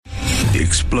The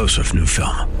explosive new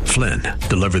film, Flynn,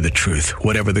 deliver the truth,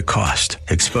 whatever the cost,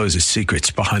 exposes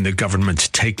secrets behind the government's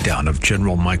takedown of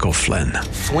General Michael Flynn.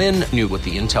 Flynn knew what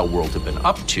the intel world had been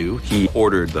up to. He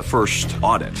ordered the first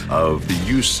audit of the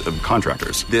use of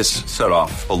contractors. This set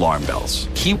off alarm bells.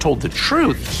 He told the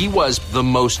truth. He was the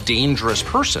most dangerous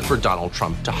person for Donald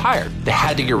Trump to hire. They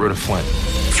had to get rid of Flynn.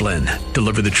 Flynn,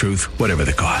 deliver the truth, whatever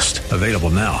the cost. Available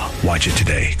now. Watch it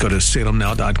today. Go to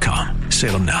salemnow.com.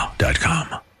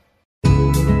 salemnow.com.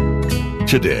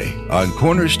 Today on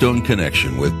Cornerstone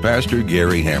Connection with Pastor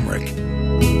Gary Hamrick. Real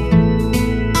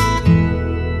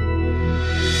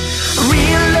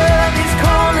love is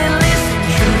calling, listen,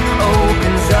 truth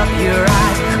opens up your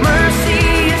eyes. Mercy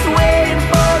is waiting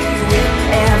for you with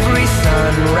every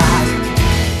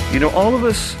sunrise. You know, all of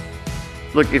us,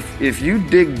 look, if you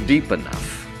dig deep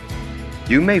enough,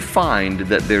 you may find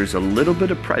that there's a little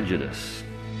bit of prejudice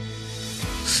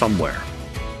somewhere.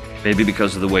 Maybe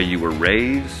because of the way you were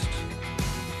raised,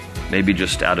 maybe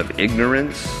just out of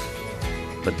ignorance,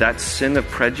 but that sin of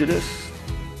prejudice,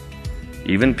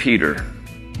 even Peter,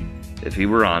 if he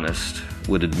were honest,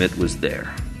 would admit was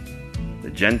there.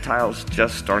 The Gentiles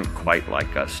just aren't quite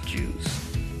like us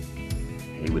Jews.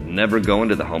 He would never go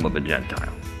into the home of a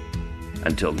Gentile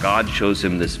until God shows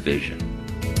him this vision.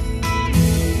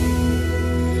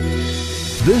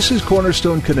 This is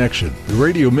Cornerstone Connection, the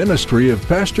radio ministry of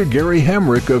Pastor Gary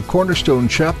Hamrick of Cornerstone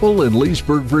Chapel in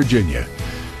Leesburg, Virginia.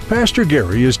 Pastor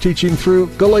Gary is teaching through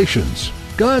Galatians.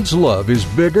 God's love is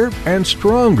bigger and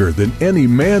stronger than any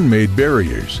man-made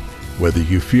barriers. Whether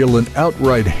you feel an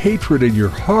outright hatred in your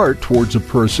heart towards a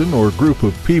person or group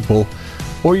of people,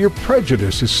 or your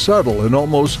prejudice is subtle and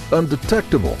almost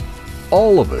undetectable,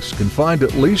 all of us can find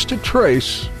at least a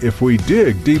trace if we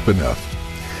dig deep enough.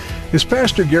 As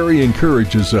Pastor Gary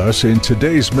encourages us in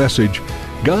today's message,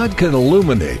 God can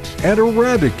illuminate and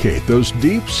eradicate those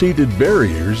deep-seated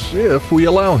barriers if we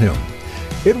allow Him.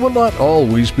 It will not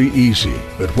always be easy,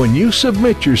 but when you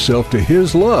submit yourself to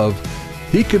His love,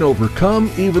 He can overcome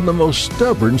even the most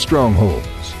stubborn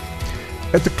strongholds.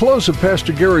 At the close of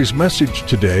Pastor Gary's message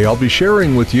today, I'll be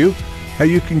sharing with you how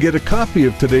you can get a copy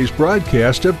of today's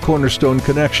broadcast of Cornerstone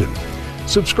Connection.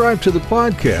 Subscribe to the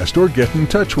podcast or get in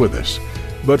touch with us.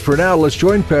 But for now, let's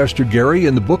join Pastor Gary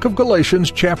in the book of Galatians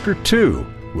chapter 2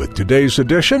 with today's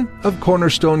edition of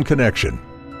Cornerstone Connection.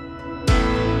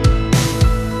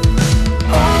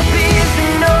 Hope is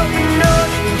an open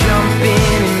ocean, jump in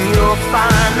and you'll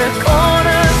find the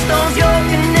cornerstones, your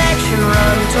connection,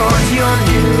 run towards your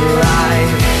new life.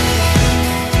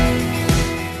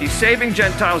 He's saving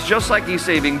Gentiles just like He's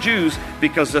saving Jews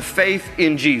because of faith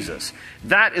in Jesus.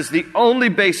 That is the only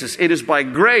basis. It is by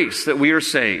grace that we are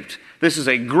saved. This is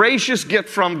a gracious gift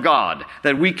from God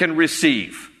that we can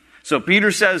receive. So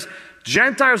Peter says,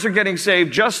 Gentiles are getting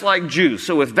saved just like Jews.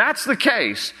 So if that's the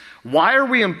case, why are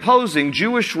we imposing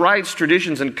Jewish rites,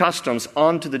 traditions, and customs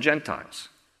onto the Gentiles?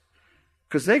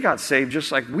 Because they got saved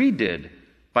just like we did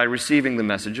by receiving the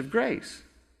message of grace.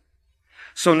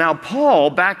 So now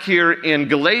Paul, back here in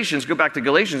Galatians, go back to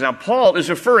Galatians, now Paul is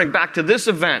referring back to this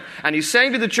event, and he's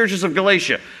saying to the churches of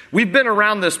Galatia, we've been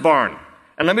around this barn.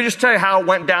 And let me just tell you how it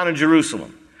went down in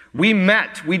Jerusalem. We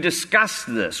met, we discussed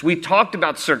this, we talked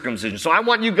about circumcision. So I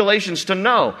want you Galatians to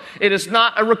know it is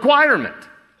not a requirement.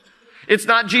 It's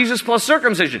not Jesus plus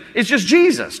circumcision. It's just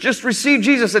Jesus. Just receive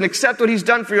Jesus and accept what He's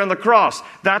done for you on the cross.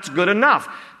 That's good enough.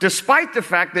 Despite the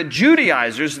fact that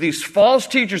Judaizers, these false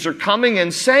teachers, are coming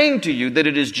and saying to you that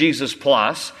it is Jesus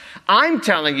plus, I'm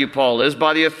telling you, Paul is,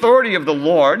 by the authority of the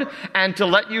Lord, and to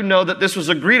let you know that this was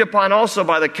agreed upon also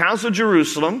by the Council of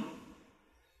Jerusalem,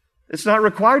 it's not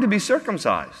required to be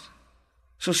circumcised.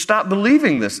 So stop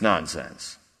believing this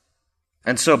nonsense.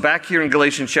 And so back here in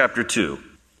Galatians chapter 2,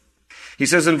 he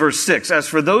says in verse 6, as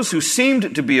for those who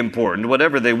seemed to be important,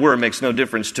 whatever they were makes no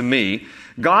difference to me.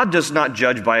 God does not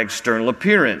judge by external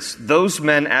appearance. Those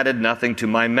men added nothing to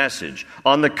my message.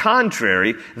 On the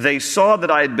contrary, they saw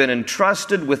that I had been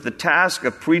entrusted with the task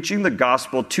of preaching the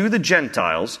gospel to the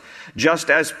Gentiles, just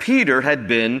as Peter had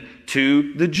been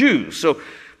to the Jews. So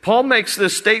Paul makes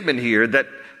this statement here that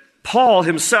Paul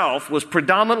himself was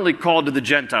predominantly called to the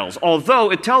Gentiles,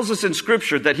 although it tells us in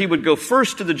Scripture that he would go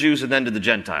first to the Jews and then to the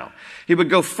Gentile. He would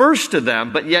go first to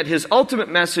them, but yet his ultimate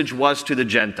message was to the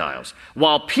Gentiles.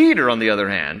 While Peter, on the other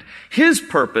hand, his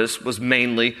purpose was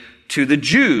mainly to the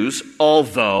Jews,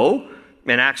 although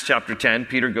in Acts chapter 10,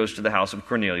 Peter goes to the house of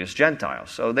Cornelius,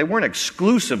 Gentiles. So they weren't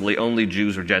exclusively only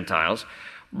Jews or Gentiles.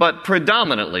 But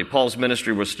predominantly, Paul's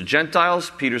ministry was to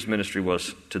Gentiles, Peter's ministry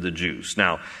was to the Jews.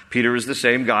 Now, Peter is the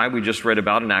same guy we just read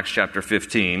about in Acts chapter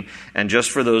 15. And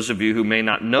just for those of you who may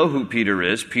not know who Peter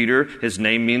is, Peter, his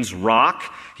name means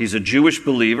rock. He's a Jewish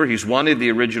believer. He's one of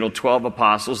the original 12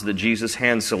 apostles that Jesus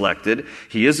hand-selected.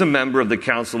 He is a member of the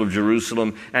Council of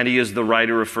Jerusalem, and he is the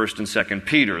writer of 1st and 2nd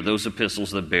Peter, those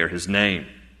epistles that bear his name.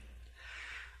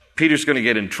 Peter's going to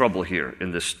get in trouble here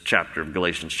in this chapter of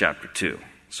Galatians chapter 2.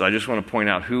 So I just want to point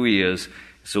out who he is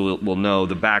so we'll know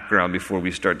the background before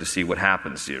we start to see what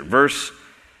happens here. Verse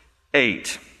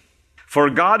 8. For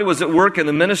God who was at work in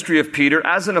the ministry of Peter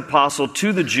as an apostle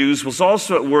to the Jews was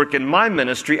also at work in my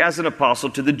ministry as an apostle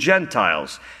to the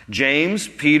Gentiles. James,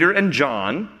 Peter, and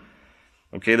John,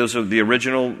 okay, those are the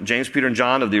original, James, Peter, and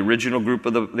John of the original group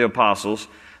of the apostles,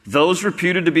 those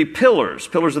reputed to be pillars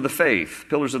of the faith,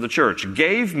 pillars of the church,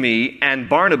 gave me and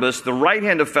Barnabas the right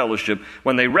hand of fellowship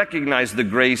when they recognized the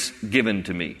grace given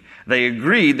to me. They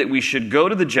agreed that we should go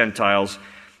to the Gentiles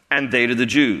and they to the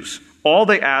Jews. All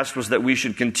they asked was that we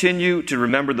should continue to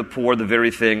remember the poor, the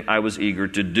very thing I was eager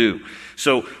to do.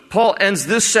 So Paul ends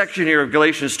this section here of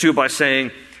Galatians 2 by saying,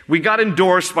 we got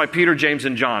endorsed by Peter, James,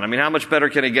 and John. I mean, how much better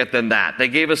can it get than that? They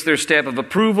gave us their stamp of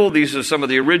approval. These are some of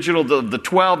the original, the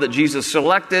 12 that Jesus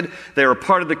selected. They are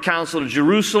part of the Council of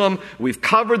Jerusalem. We've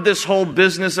covered this whole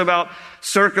business about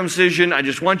circumcision. I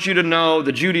just want you to know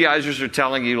the Judaizers are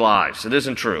telling you lies. It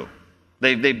isn't true.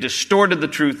 They've distorted the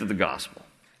truth of the gospel.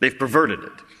 They've perverted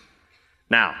it.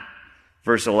 Now,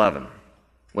 verse 11.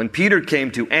 When Peter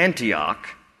came to Antioch,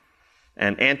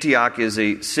 and Antioch is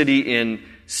a city in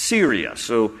Syria.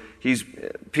 So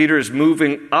Peter is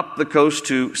moving up the coast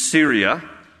to Syria.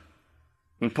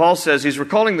 And Paul says, he's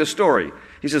recalling the story.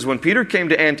 He says, when Peter came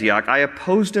to Antioch, I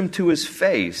opposed him to his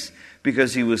face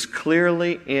because he was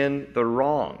clearly in the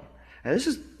wrong. And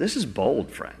this is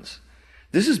bold, friends.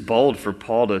 This is bold for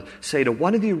Paul to say to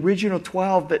one of the original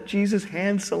 12 that Jesus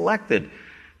hand-selected,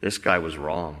 this guy was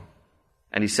wrong.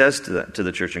 And he says to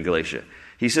the church in Galatia,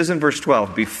 he says in verse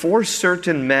 12, before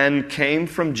certain men came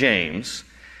from James.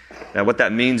 Now what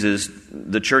that means is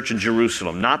the church in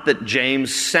Jerusalem. Not that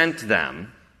James sent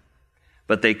them,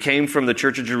 but they came from the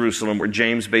church of Jerusalem where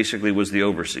James basically was the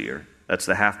overseer. That's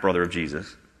the half-brother of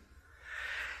Jesus.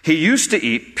 Peter used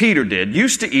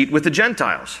to eat with the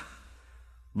Gentiles.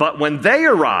 But when they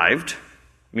arrived,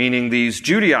 meaning these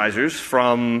Judaizers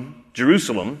from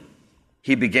Jerusalem,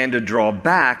 he began to draw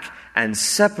back and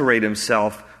separate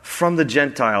himself from the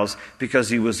Gentiles because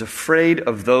he was afraid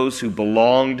of those who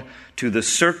belonged to the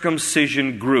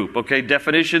circumcision group. Okay,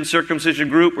 definition, circumcision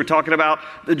group, we're talking about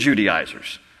the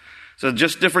Judaizers. So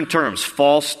just different terms,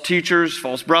 false teachers,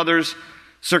 false brothers,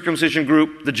 circumcision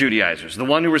group, the Judaizers, the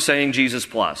one who were saying Jesus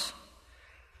plus.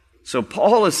 So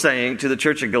Paul is saying to the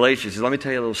church of Galatia, he says, let me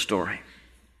tell you a little story.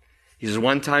 He says,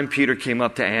 one time Peter came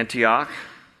up to Antioch,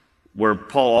 where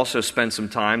Paul also spent some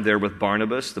time there with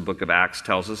Barnabas. The book of Acts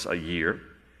tells us a year.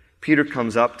 Peter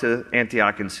comes up to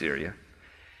Antioch in Syria.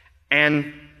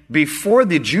 And before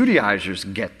the Judaizers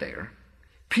get there,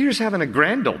 Peter's having a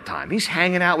grand old time. He's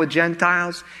hanging out with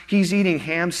Gentiles. He's eating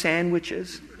ham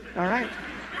sandwiches. All right?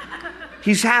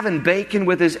 He's having bacon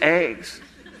with his eggs.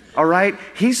 All right?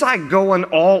 He's like going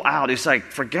all out. He's like,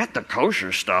 forget the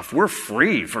kosher stuff. We're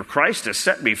free. For Christ has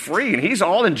set me free. And he's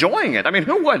all enjoying it. I mean,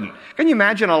 who wouldn't? Can you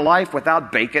imagine a life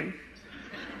without bacon?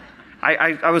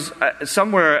 I was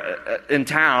somewhere in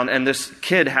town, and this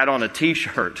kid had on a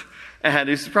T-shirt. And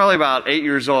he's probably about 8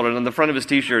 years old. And on the front of his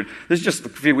T-shirt, this is just a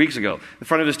few weeks ago, the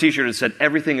front of his T-shirt it said,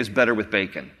 everything is better with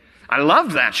bacon. I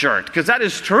loved that shirt, because that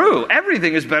is true.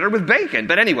 Everything is better with bacon.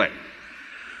 But anyway,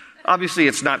 obviously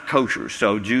it's not kosher,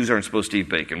 so Jews aren't supposed to eat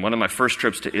bacon. One of my first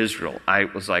trips to Israel, I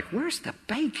was like, where's the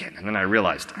bacon? And then I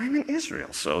realized, I'm in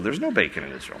Israel, so there's no bacon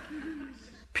in Israel.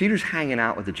 Peter's hanging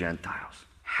out with the Gentiles,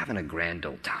 having a grand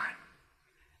old time.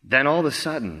 Then all of a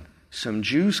sudden, some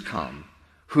Jews come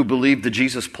who believe the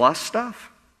Jesus plus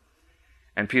stuff,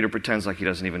 and Peter pretends like he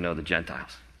doesn't even know the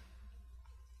Gentiles.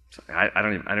 I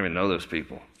don't even know those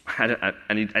people.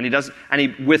 And he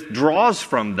withdraws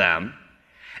from them,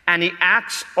 and he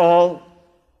acts all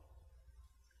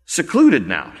secluded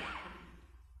now.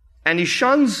 And he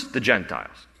shuns the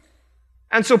Gentiles.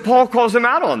 And so Paul calls him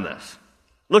out on this.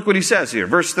 Look what he says here,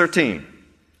 verse 13.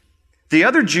 The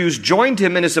other Jews joined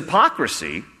him in his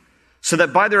hypocrisy, so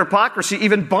that by their hypocrisy,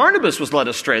 even Barnabas was led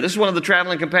astray. This is one of the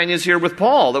traveling companions here with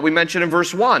Paul that we mentioned in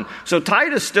verse 1. So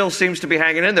Titus still seems to be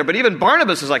hanging in there, but even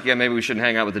Barnabas is like, yeah, maybe we shouldn't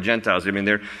hang out with the Gentiles. I mean,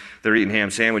 they're eating ham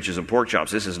sandwiches and pork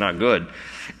chops. This is not good.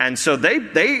 And so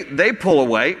they pull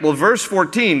away. Well, verse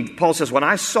 14, Paul says, when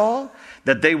I saw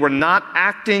that they were not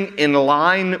acting in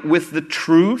line with the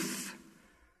truth,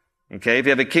 Okay, if you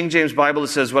have a King James Bible, it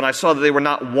says, when I saw that they were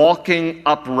not walking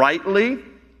uprightly.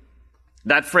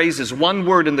 That phrase is one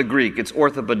word in the Greek. It's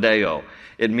orthopedeo.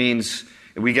 It means,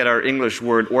 we get our English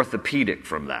word orthopedic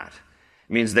from that.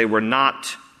 It means they were not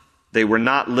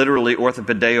literally,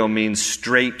 orthopedeo means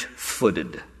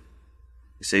straight-footed.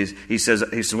 He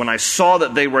says, when I saw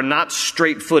that they were not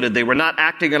straight-footed, they were not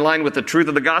acting in line with the truth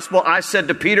of the gospel, I said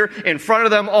to Peter in front of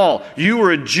them all, you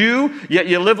were a Jew, yet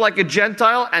you live like a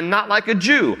Gentile and not like a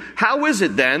Jew. How is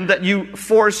it then that you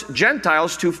force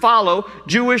Gentiles to follow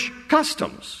Jewish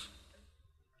customs?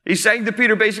 He's saying to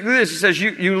Peter basically this. He says,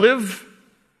 you live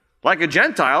like a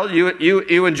Gentile,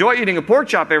 you enjoy eating a pork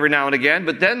chop every now and again,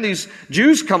 but then these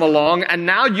Jews come along and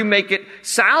now you make it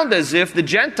sound as if the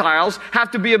Gentiles have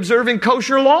to be observing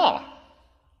kosher law.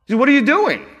 So what are you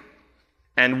doing?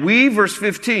 And we, verse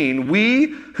 15, we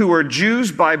who are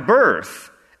Jews by birth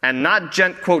and not,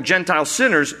 quote, Gentile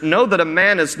sinners, know that a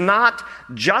man is not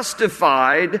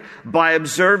justified by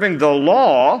observing the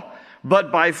law,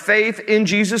 but by faith in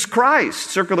Jesus Christ.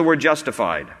 Circle the word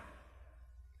justified.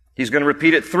 He's going to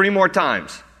repeat it 3 more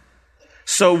times.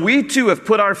 So we too have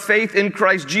put our faith in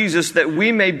Christ Jesus that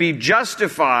we may be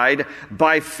justified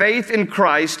by faith in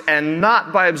Christ and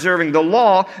not by observing the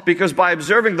law, because by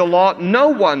observing the law, no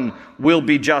one will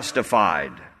be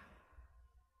justified.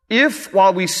 If,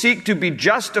 while we seek to be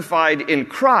justified in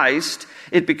Christ,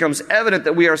 it becomes evident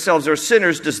that we ourselves are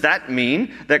sinners, does that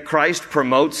mean that Christ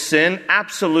promotes sin?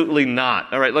 Absolutely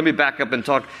not. All right, let me back up and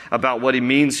talk about what he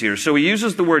means here. So he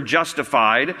uses the word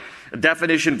justified, a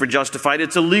definition for justified.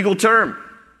 It's a legal term,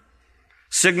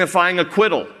 signifying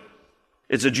acquittal.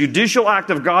 It's a judicial act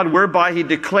of God whereby he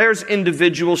declares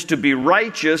individuals to be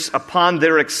righteous upon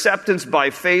their acceptance by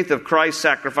faith of Christ's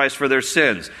sacrifice for their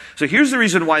sins. So here's the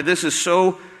reason why this is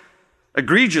so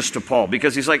egregious to Paul,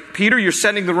 because he's like, Peter, you're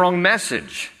sending the wrong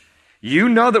message. You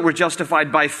know that we're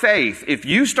justified by faith. If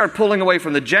you start pulling away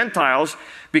from the Gentiles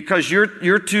because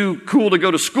you're too cool to go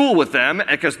to school with them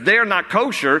because they're not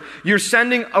kosher, you're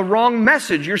sending a wrong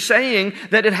message. You're saying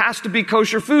that it has to be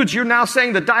kosher foods. You're now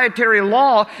saying the dietary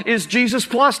law is Jesus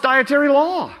plus dietary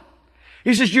law.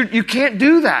 He says, you can't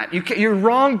do that. You're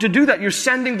wrong to do that. You're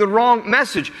sending the wrong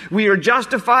message. We are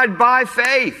justified by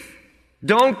faith.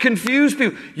 Don't confuse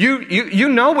people. You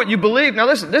know what you believe. Now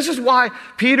listen, this is why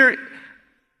Peter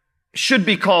should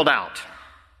be called out.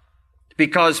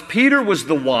 Because Peter was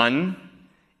the one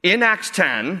in Acts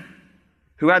 10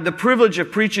 who had the privilege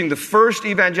of preaching the first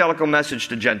evangelical message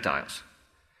to Gentiles.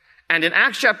 And in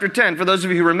Acts chapter 10, for those of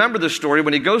you who remember the story,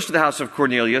 when he goes to the house of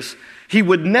Cornelius, he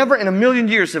would never in a million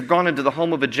years have gone into the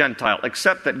home of a Gentile,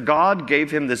 except that God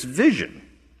gave him this vision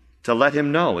to let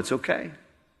him know it's okay.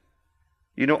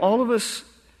 You know, all of us,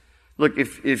 look,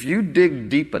 if you dig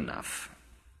deep enough,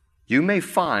 you may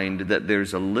find that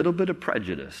there's a little bit of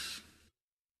prejudice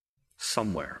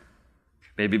somewhere.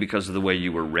 Maybe because of the way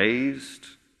you were raised,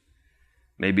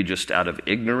 maybe just out of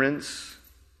ignorance.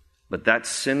 But that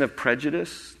sin of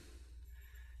prejudice,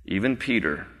 even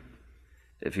Peter,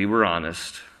 if he were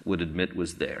honest, would admit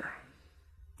was there.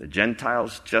 The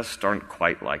Gentiles just aren't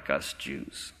quite like us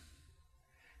Jews.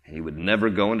 And he would never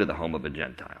go into the home of a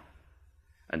Gentile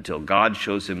until God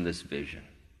shows him this vision.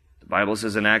 The Bible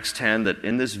says in Acts 10 that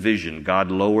in this vision,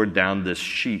 God lowered down this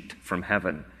sheet from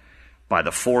heaven by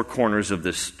the 4 corners of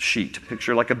this sheet.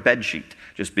 Picture like a bed sheet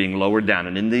just being lowered down.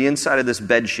 And in the inside of this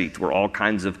bed sheet were all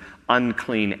kinds of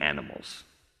unclean animals.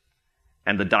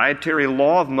 And the dietary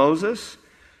law of Moses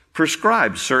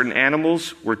prescribed certain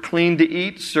animals were clean to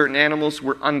eat, certain animals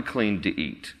were unclean to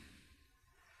eat.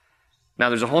 Now,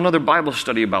 there's a whole other Bible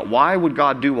study about why would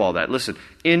God do all that. Listen,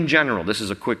 in general,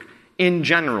 in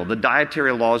general, the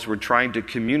dietary laws were trying to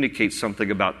communicate something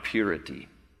about purity.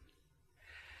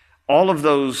 All of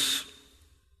those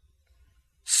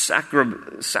sacred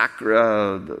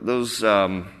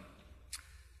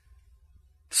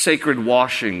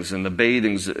washings and the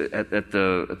bathings at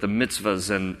the mitzvahs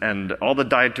and all the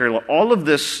dietary law, all of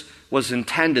this was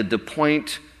intended to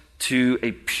point to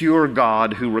a pure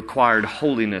God who required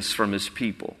holiness from his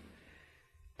people.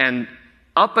 And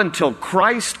up until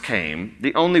Christ came,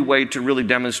 the only way to really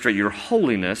demonstrate your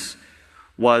holiness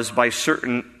was by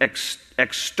certain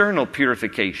external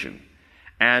purification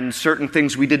and certain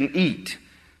things we didn't eat,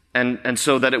 and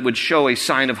so that it would show a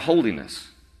sign of holiness.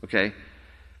 Okay?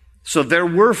 So there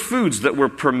were foods that were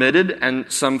permitted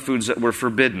and some foods that were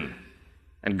forbidden.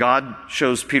 And God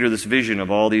shows Peter this vision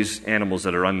of all these animals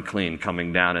that are unclean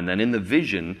coming down. And then in the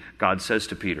vision, God says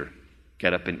to Peter,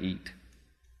 get up and eat.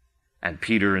 And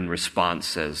Peter in response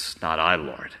says, not I,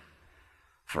 Lord,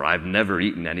 for I've never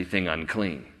eaten anything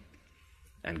unclean.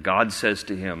 And God says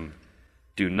to him,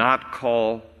 do not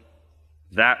call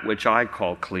that which I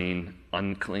call clean,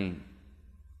 unclean.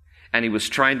 And he was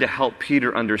trying to help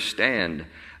Peter understand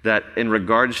that in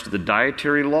regards to the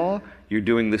dietary law, you're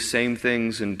doing the same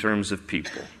things in terms of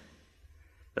people.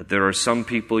 That there are some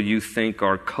people you think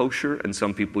are kosher and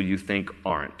some people you think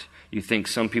aren't. You think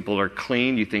some people are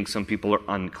clean, you think some people are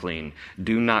unclean.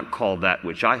 Do not call that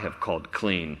which I have called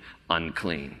clean,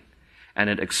 unclean. And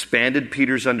it expanded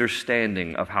Peter's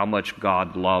understanding of how much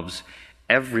God loves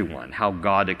everyone, how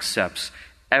God accepts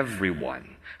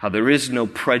everyone, how there is no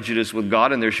prejudice with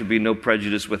God and there should be no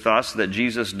prejudice with us, that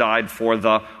Jesus died for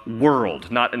the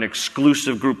world, not an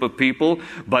exclusive group of people,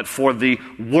 but for the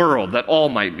world, that all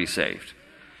might be saved.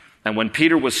 And when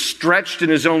Peter was stretched in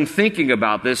his own thinking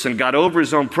about this and got over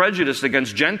his own prejudice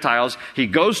against Gentiles, he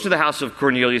goes to the house of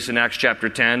Cornelius in Acts chapter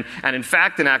 10. And in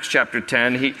fact, in Acts chapter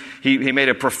 10, he made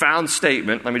a profound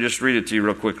statement. Let me just read it to you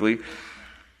real quickly.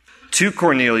 To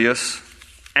Cornelius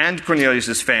and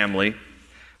Cornelius' family,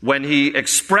 when he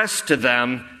expressed to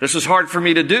them, this is hard for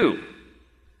me to do,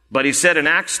 but he said in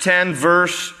Acts 10,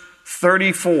 verse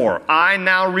 34, I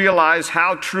now realize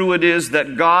how true it is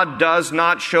that God does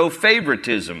not show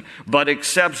favoritism, but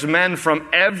accepts men from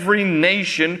every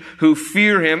nation who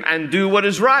fear him and do what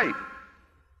is right.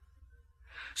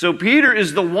 So Peter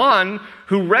is the one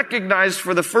who recognized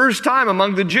for the first time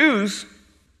among the Jews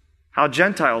how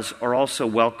Gentiles are also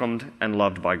welcomed and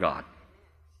loved by God.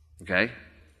 Okay?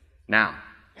 Now,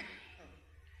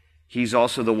 he's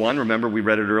also the one, remember we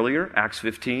read it earlier, Acts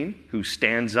 15, who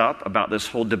stands up about this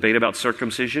whole debate about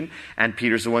circumcision. And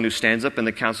Peter's the one who stands up in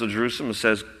the Council of Jerusalem and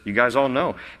says, you guys all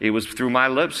know, it was through my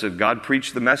lips that God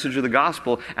preached the message of the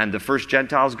gospel and the first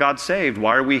Gentiles God saved.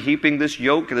 Why are we heaping this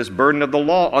yoke, this burden of the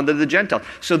law onto the Gentiles?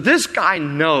 So this guy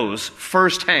knows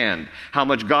firsthand how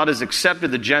much God has accepted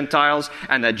the Gentiles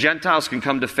and that Gentiles can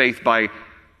come to faith by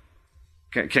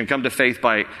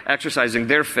exercising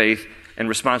their faith in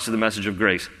response to the message of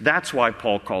grace. That's why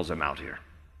Paul calls him out here.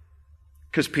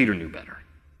 Because Peter knew better.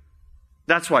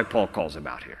 That's why Paul calls him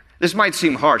out here. This might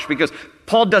seem harsh because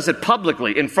Paul does it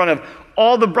publicly in front of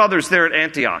all the brothers there at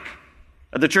Antioch,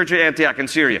 at the church of Antioch in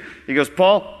Syria. He goes,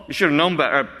 Paul, you should have known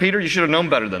better. Peter, you should have known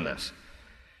better than this.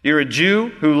 You're a Jew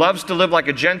who loves to live like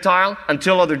a Gentile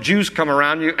until other Jews come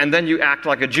around you, and then you act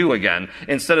like a Jew again,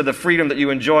 instead of the freedom that you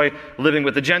enjoy living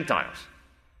with the Gentiles.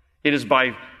 It is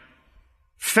by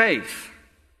faith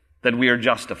that we are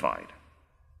justified.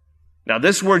 Now,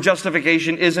 this word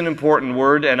justification is an important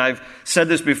word, and I've said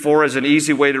this before as an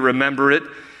easy way to remember it.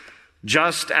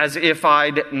 Just as if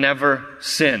I'd never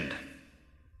sinned.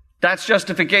 That's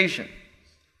justification.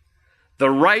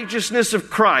 The righteousness of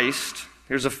Christ,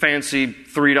 here's a fancy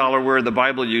 $3 word the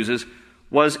Bible uses,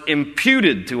 was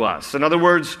imputed to us. In other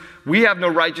words, we have no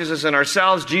righteousness in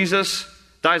ourselves. Jesus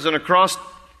dies on a cross.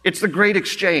 It's the great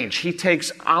exchange. He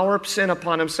takes our sin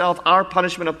upon himself, our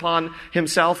punishment upon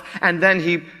himself, and then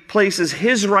he places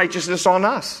his righteousness on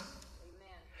us.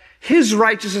 His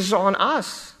righteousness on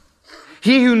us.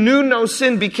 He who knew no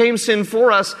sin became sin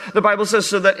for us, the Bible says,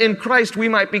 so that in Christ we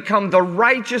might become the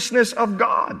righteousness of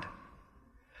God.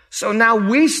 So now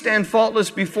we stand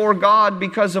faultless before God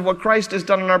because of what Christ has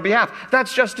done on our behalf.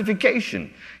 That's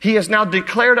justification. He has now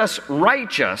declared us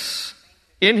righteous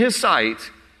in his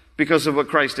sight because of what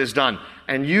Christ has done.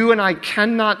 And you and I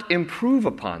cannot improve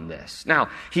upon this. Now,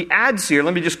 he adds here,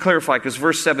 let me just clarify, because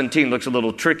verse 17 looks a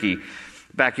little tricky.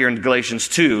 Back here in Galatians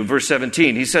 2, verse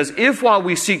 17, he says, if while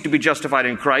we seek to be justified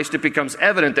in Christ, it becomes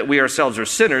evident that we ourselves are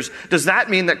sinners, does that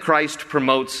mean that Christ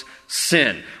promotes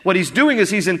sin? What he's doing is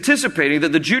he's anticipating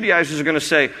that the Judaizers are going to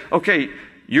say, okay,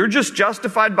 you're just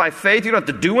justified by faith, you don't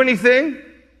have to do anything?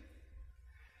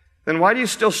 Then why do you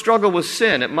still struggle with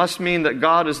sin? It must mean that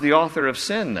God is the author of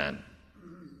sin then.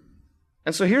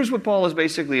 And so here's what Paul is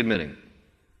basically admitting.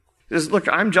 He says, look,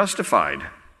 I'm justified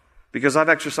because I've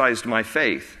exercised my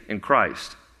faith in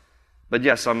Christ. But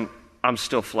yes, I'm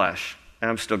still flesh, and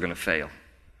I'm still going to fail.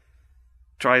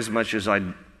 Try as much as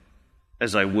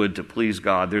I would to please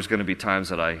God, there's going to be times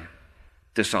that I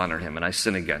dishonor him and I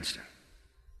sin against him.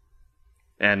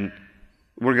 And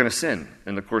we're going to sin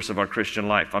in the course of our Christian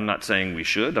life. I'm not saying we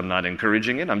should. I'm not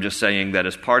encouraging it. I'm just saying that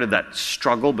as part of that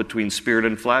struggle between spirit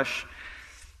and flesh,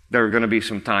 there are going to be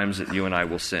some times that you and I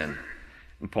will sin.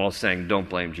 And Paul's saying, don't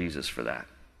blame Jesus for that.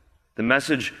 The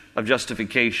message of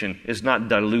justification is not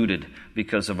diluted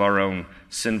because of our own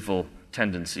sinful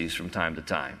tendencies from time to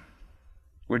time.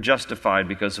 We're justified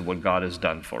because of what God has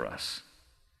done for us.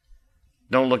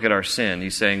 Don't look at our sin,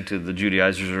 he's saying to the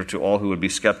Judaizers or to all who would be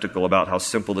skeptical about how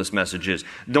simple this message is.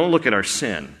 Don't look at our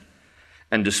sin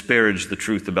and disparage the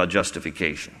truth about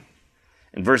justification.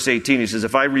 In verse 18, he says,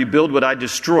 if I rebuild what I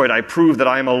destroyed, I prove that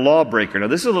I am a lawbreaker. Now,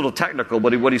 this is a little technical,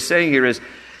 but what he's saying here is,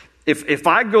 if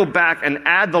I go back and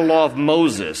add the law of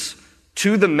Moses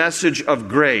to the message of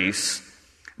grace,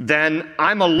 then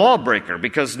I'm a lawbreaker,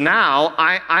 because now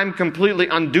I'm completely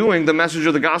undoing the message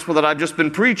of the gospel that I've just been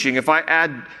preaching if I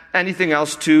add anything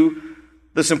else to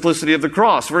the simplicity of the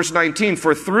cross. Verse 19,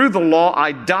 for through the law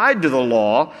I died to the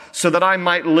law so that I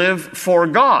might live for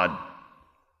God.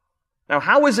 Now,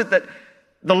 how is it that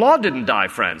the law didn't die,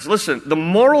 friends? Listen, the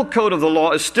moral code of the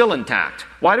law is still intact.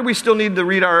 Why do we still need to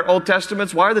read our Old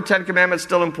Testaments? Why are the Ten Commandments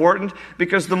still important?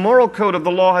 Because the moral code of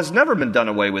the law has never been done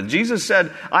away with. Jesus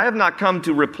said, I have not come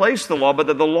to replace the law, but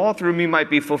that the law through me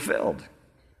might be fulfilled.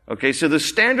 Okay, so the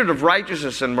standard of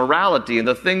righteousness and morality and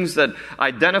the things that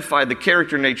identify the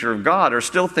character and nature of God are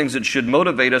still things that should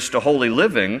motivate us to holy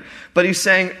living. But he's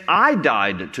saying, I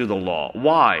died to the law.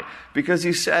 Why? Because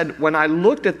he said, when I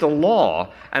looked at the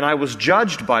law and I was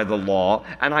judged by the law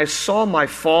and I saw my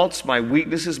faults, my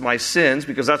weaknesses, my sins,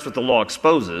 because that's what the law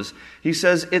exposes, he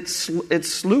says, it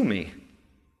slew me.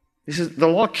 He says, the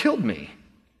law killed me.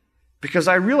 Because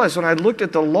I realized when I looked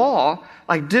at the law,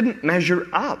 I didn't measure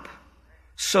up.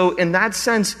 So in that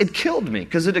sense, it killed me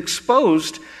because it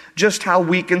exposed just how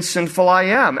weak and sinful I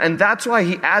am. And that's why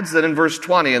he adds that in verse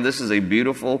 20, and this is a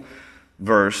beautiful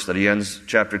verse that he ends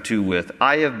chapter 2 with.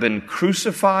 I have been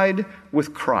crucified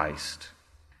with Christ,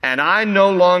 and I no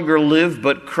longer live,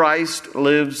 but Christ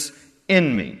lives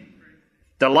in me.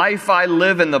 The life I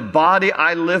live in the body,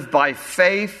 I live by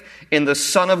faith in the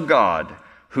Son of God,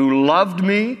 who loved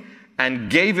me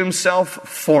and gave himself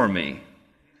for me.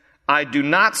 I do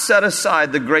not set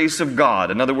aside the grace of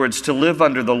God. In other words, to live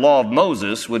under the law of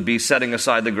Moses would be setting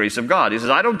aside the grace of God. He says,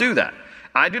 I don't do that.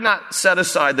 I do not set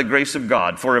aside the grace of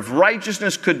God. For if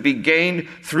righteousness could be gained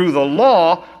through the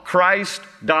law, Christ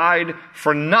died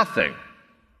for nothing.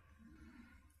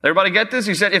 Everybody get this?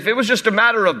 He said, if it was just a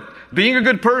matter of being a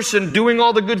good person, doing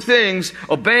all the good things,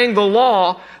 obeying the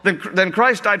law, then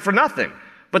Christ died for nothing.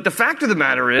 But the fact of the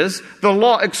matter is, the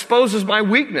law exposes my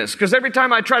weakness, because every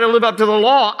time I try to live up to the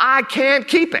law, I can't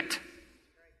keep it.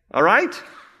 All right?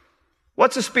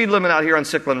 What's the speed limit out here on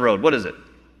Sickland Road? What is it?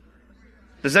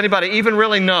 Does anybody even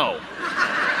really know?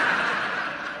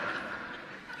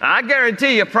 I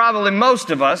guarantee you probably most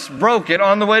of us broke it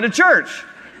on the way to church.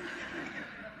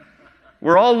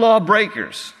 We're all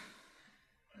lawbreakers.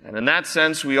 And in that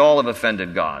sense, we all have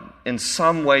offended God in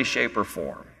some way, shape, or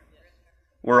form.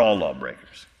 We're all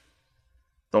lawbreakers.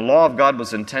 The law of God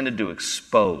was intended to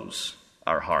expose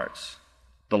our hearts.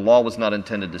 The law was not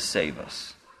intended to save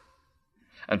us.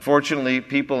 Unfortunately,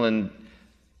 people in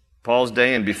Paul's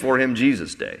day and before him,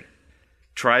 Jesus' day,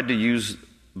 tried to use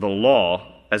the law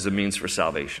as a means for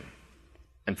salvation.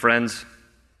 And friends,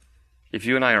 if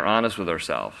you and I are honest with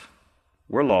ourselves,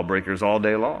 we're lawbreakers all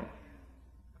day long.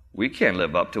 We can't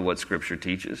live up to what Scripture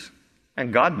teaches.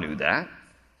 And God knew that.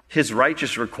 His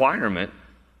righteous requirement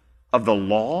of the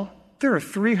law, there are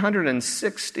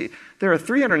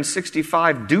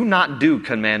 365 do not do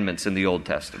commandments in the Old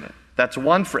Testament. That's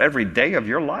one for every day of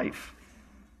your life.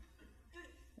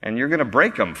 And you're going to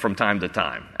break them from time to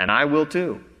time. And I will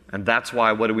too. And that's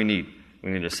why, what do we need?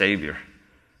 We need a Savior.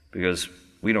 Because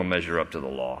we don't measure up to the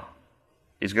law.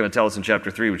 He's going to tell us in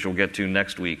chapter 3, which we'll get to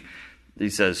next week. He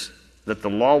says that the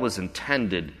law was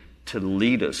intended to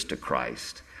lead us to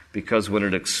Christ. Because when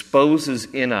it exposes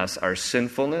in us our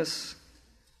sinfulness,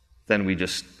 then we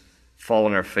just fall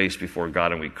on our face before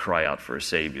God and we cry out for a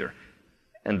Savior.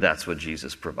 And that's what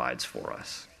Jesus provides for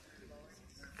us.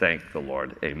 Thank the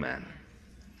Lord. Amen.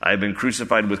 I have been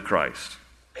crucified with Christ.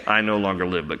 I no longer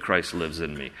live, but Christ lives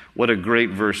in me. What a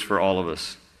great verse for all of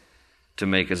us to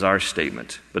make as our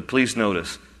statement. But please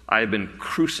notice, I have been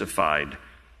crucified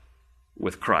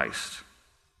with Christ.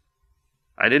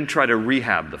 I didn't try to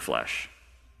rehab the flesh.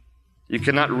 You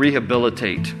cannot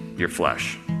rehabilitate your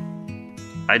flesh.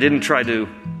 I didn't try to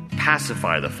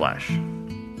pacify the flesh.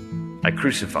 I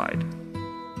crucified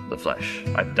the flesh.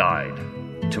 I've died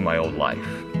to my old life.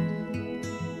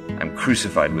 I'm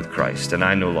crucified with Christ, and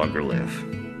I no longer live,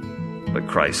 but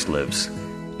Christ lives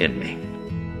in me.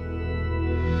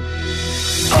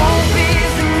 Hope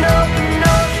is an open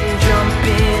ocean, jump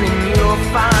in and you'll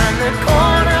find the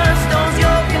cornerstones,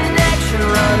 your connection,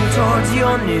 run towards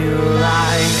your new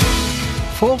life.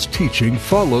 False teaching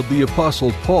followed the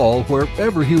Apostle Paul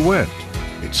wherever he went.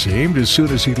 It seemed as soon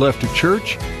as he left a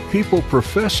church, people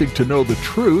professing to know the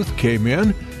truth came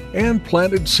in and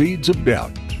planted seeds of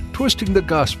doubt, twisting the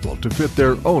gospel to fit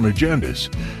their own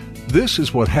agendas. This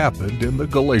is what happened in the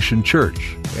Galatian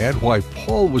church, and why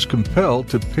Paul was compelled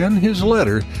to pen his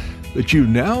letter that you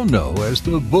now know as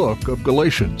the book of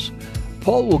Galatians.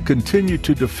 Paul will continue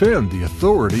to defend the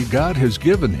authority God has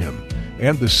given him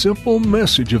and the simple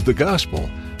message of the gospel,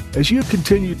 as you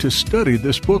continue to study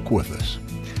this book with us.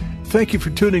 Thank you for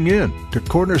tuning in to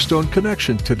Cornerstone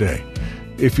Connection today.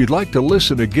 If you'd like to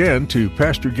listen again to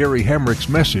Pastor Gary Hamrick's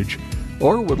message,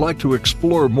 or would like to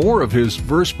explore more of his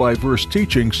verse-by-verse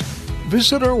teachings,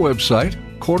 visit our website,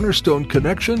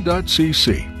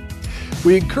 cornerstoneconnection.cc.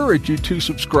 We encourage you to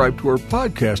subscribe to our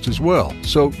podcast as well,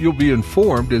 so you'll be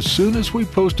informed as soon as we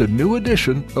post a new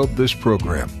edition of this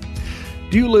program.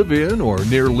 Do you live in or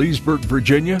near Leesburg,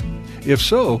 Virginia? If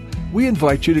so, we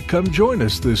invite you to come join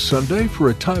us this Sunday for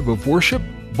a time of worship,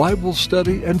 Bible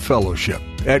study, and fellowship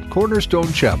at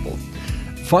Cornerstone Chapel.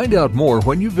 Find out more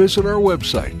when you visit our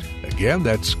website. Again,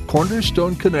 that's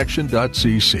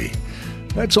cornerstoneconnection.cc.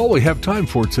 That's all we have time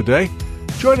for today.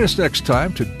 Join us next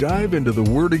time to dive into the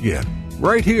Word again,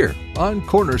 right here on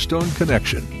Cornerstone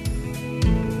Connection.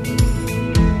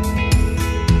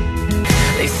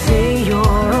 They say you're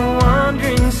a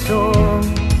wandering soul,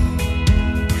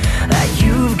 that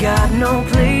you've got no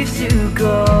place to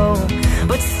go,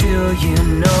 but still you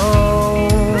know,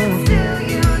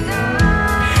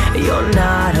 you're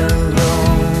not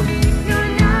alone.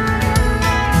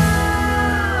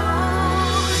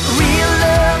 Real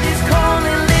love is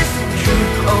calling, listen,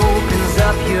 truth opens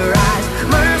up your eyes.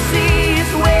 Mercy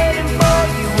is waiting for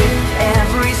you with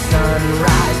every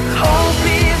sunrise. Hope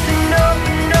is an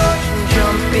open ocean,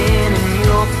 jump in and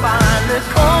you'll find the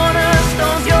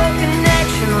cornerstones, your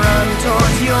connection, run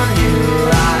towards your new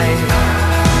life.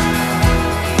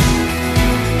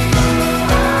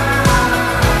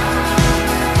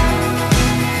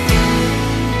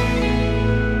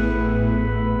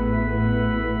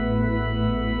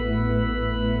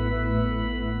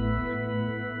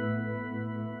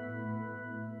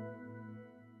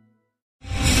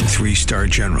 Three-star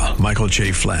General Michael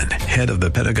J. Flynn, head of the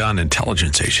Pentagon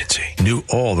Intelligence Agency, knew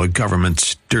all the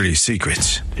government's dirty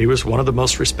secrets. He was one of the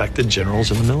most respected generals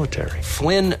in the military.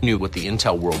 Flynn knew what the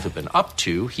intel world had been up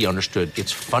to. He understood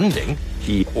its funding.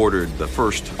 He ordered the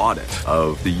first audit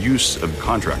of the use of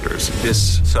contractors.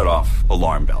 This set off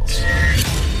alarm bells.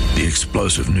 The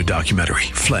explosive new documentary,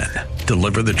 Flynn,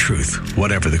 Deliver the Truth,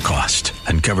 Whatever the Cost,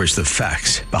 uncovers the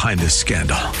facts behind this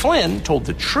scandal. Flynn told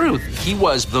the truth. He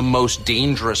was the most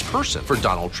dangerous person for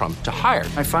Donald Trump to hire.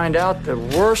 I find out the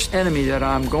worst enemy that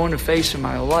I'm going to face in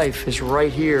my life is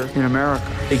right here in America.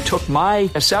 They took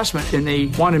my assessment and they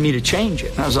wanted me to change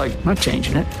it. And I was like, I'm not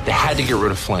changing it. They had to get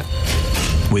rid of Flynn.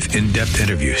 With in-depth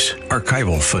interviews,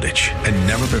 archival footage, and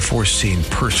never-before-seen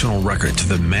personal records of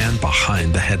the man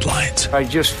behind the headlines. I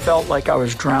just felt like I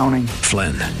was drowning.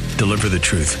 Flynn, Deliver the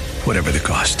Truth, Whatever the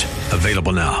Cost.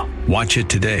 Available now. Watch it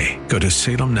today. Go to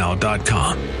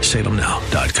salemnow.com.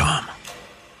 salemnow.com.